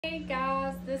Hey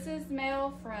guys, this is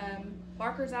Mel from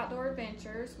Barker's Outdoor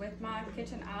Adventures with my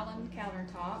kitchen island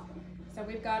countertop. So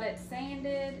we've got it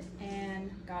sanded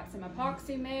and got some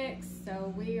epoxy mix,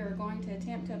 so we are going to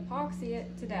attempt to epoxy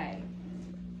it today.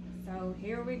 So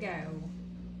here we go.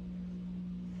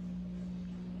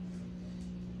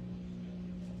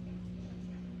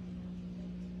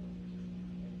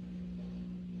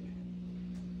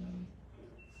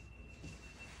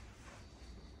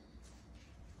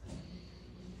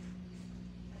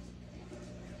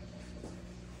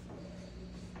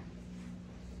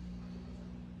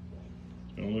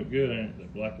 Gonna look good, ain't it? The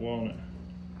black walnut.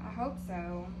 I hope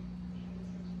so.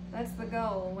 That's the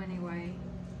goal anyway.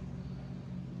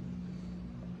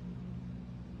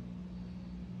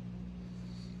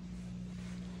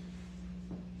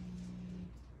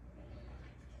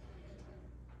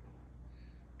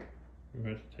 We're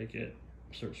gonna have to take it,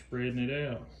 start spreading it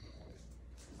out.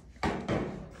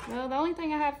 Well, the only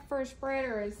thing I have for a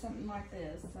spreader is something like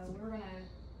this, so we're gonna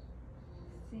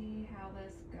see how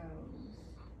this goes.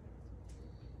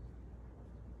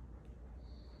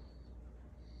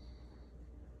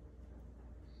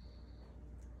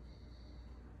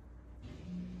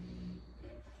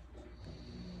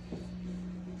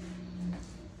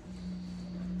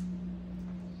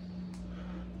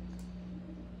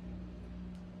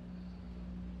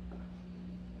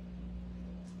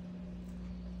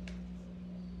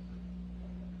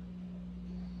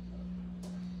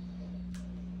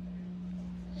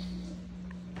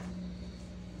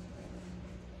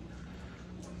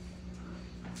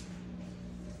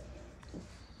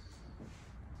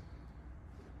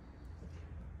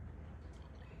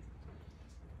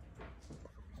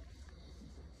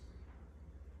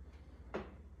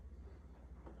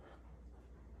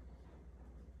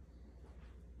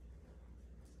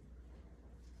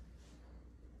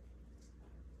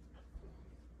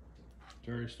 It's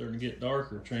already starting to get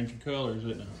darker, changing colors,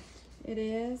 isn't it? It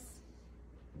is.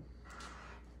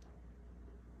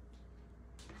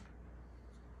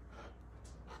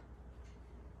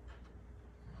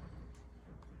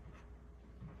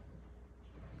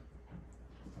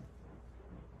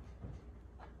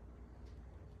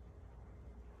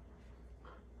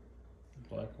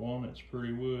 Black walnut's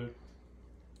pretty wood.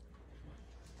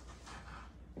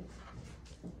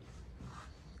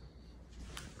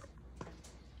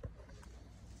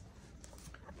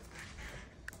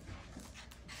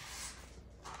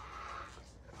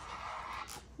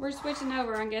 We're switching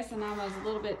over. I'm guessing I was a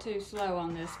little bit too slow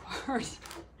on this part.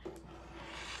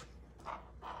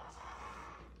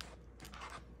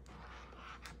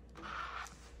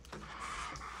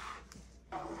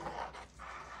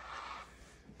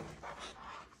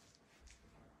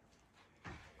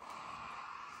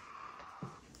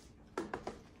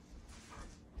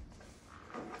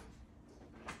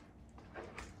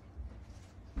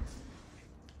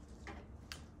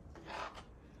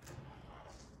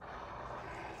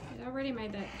 It already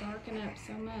made that darken up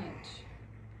so much.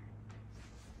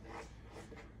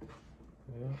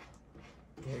 Well,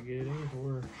 gotta get it in,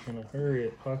 we're in a hurry.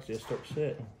 Epoxy will start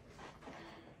setting.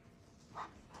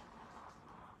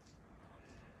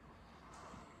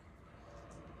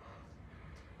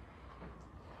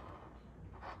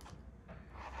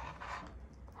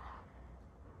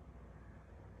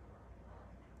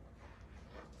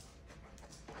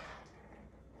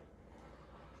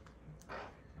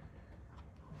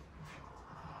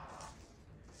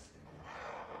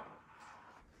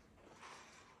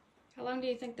 How long do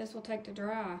you think this will take to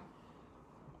dry?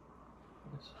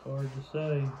 It's hard to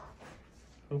say.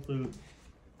 Hopefully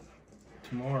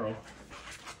tomorrow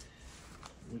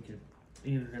we could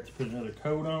either have to put another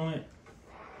coat on it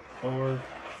or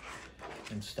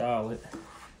install it.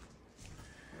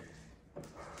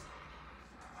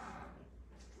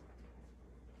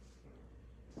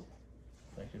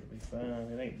 I think it'll be fine.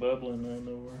 It ain't bubbling none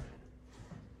nowhere.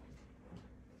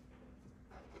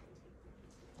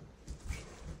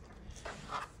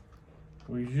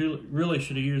 We really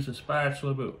should have used a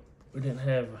spatula, but we didn't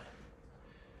have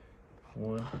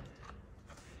one.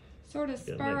 Sort of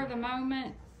spur of the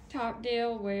moment type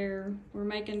deal where we're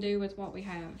making do with what we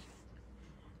have.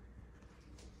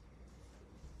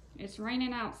 It's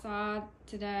raining outside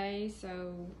today,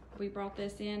 so we brought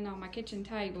this in on my kitchen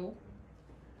table.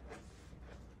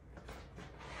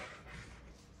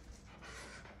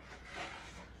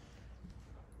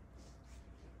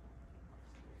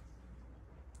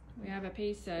 We have a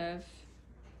piece of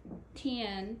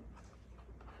tin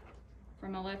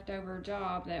from a leftover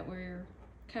job that we're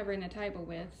covering the table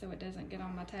with so it doesn't get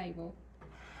on my table.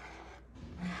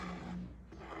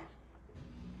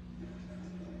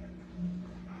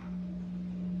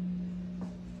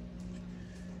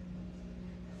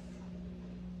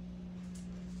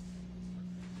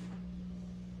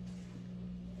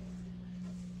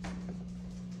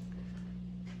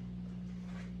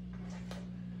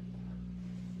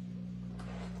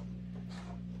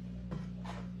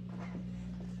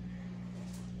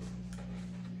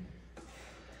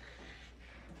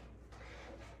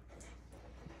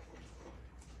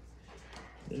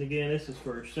 And again, this is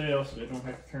for yourself, so they don't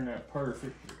have to turn out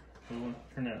perfect. They want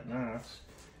to turn out nice.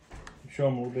 Show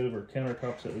them a little bit of our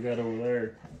countertops that we got over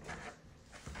there.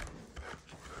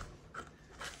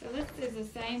 So this is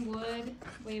the same wood.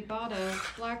 We bought a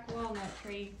black walnut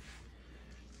tree.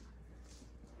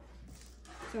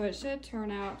 So it should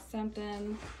turn out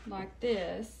something like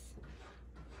this.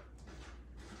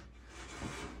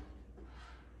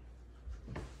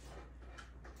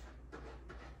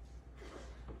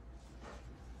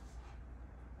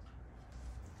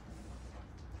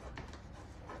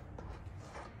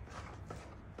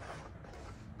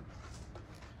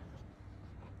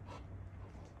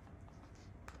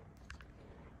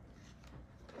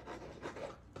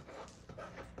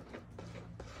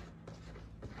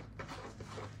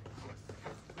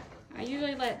 I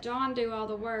usually let John do all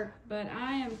the work, but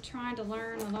I am trying to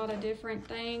learn a lot of different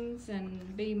things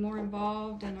and be more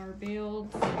involved in our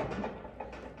builds,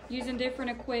 using different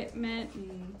equipment,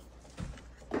 and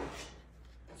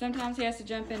sometimes he has to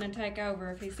jump in and take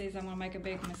over if he sees I'm gonna make a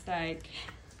big mistake.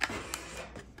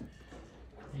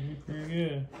 Pretty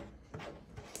good.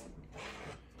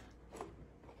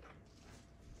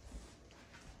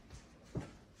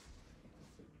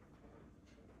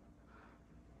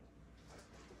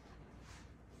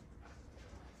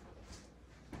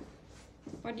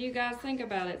 What do you guys think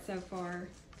about it so far?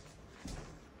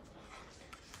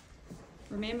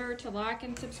 Remember to like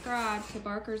and subscribe to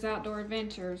Barker's Outdoor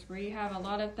Adventures. We have a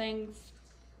lot of things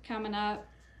coming up.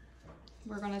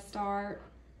 We're gonna start.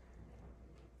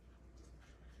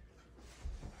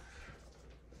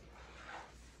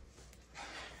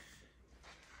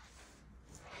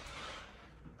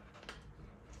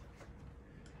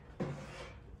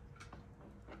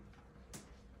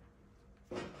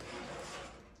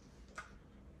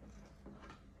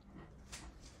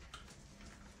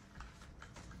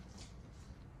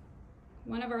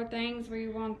 One of our things we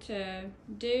want to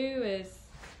do is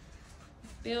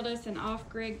build us an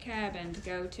off-grid cabin to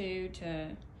go to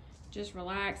just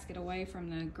relax, get away from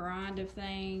the grind of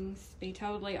things, be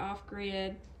totally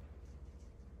off-grid.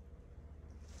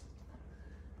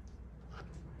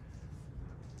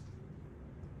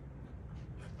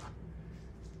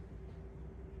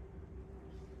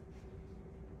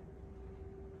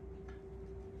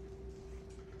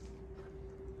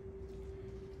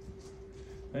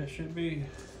 That should be.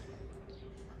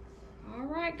 All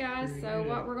right, guys, Pretty so good.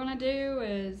 what we're gonna do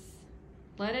is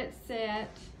let it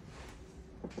set,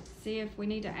 see if we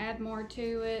need to add more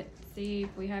to it, see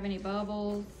if we have any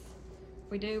bubbles.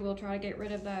 If we do, we'll try to get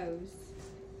rid of those.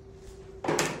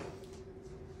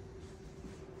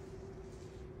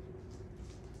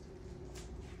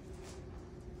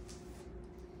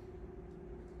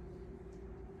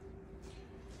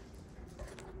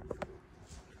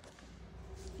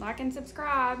 Like and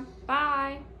subscribe.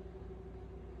 Bye.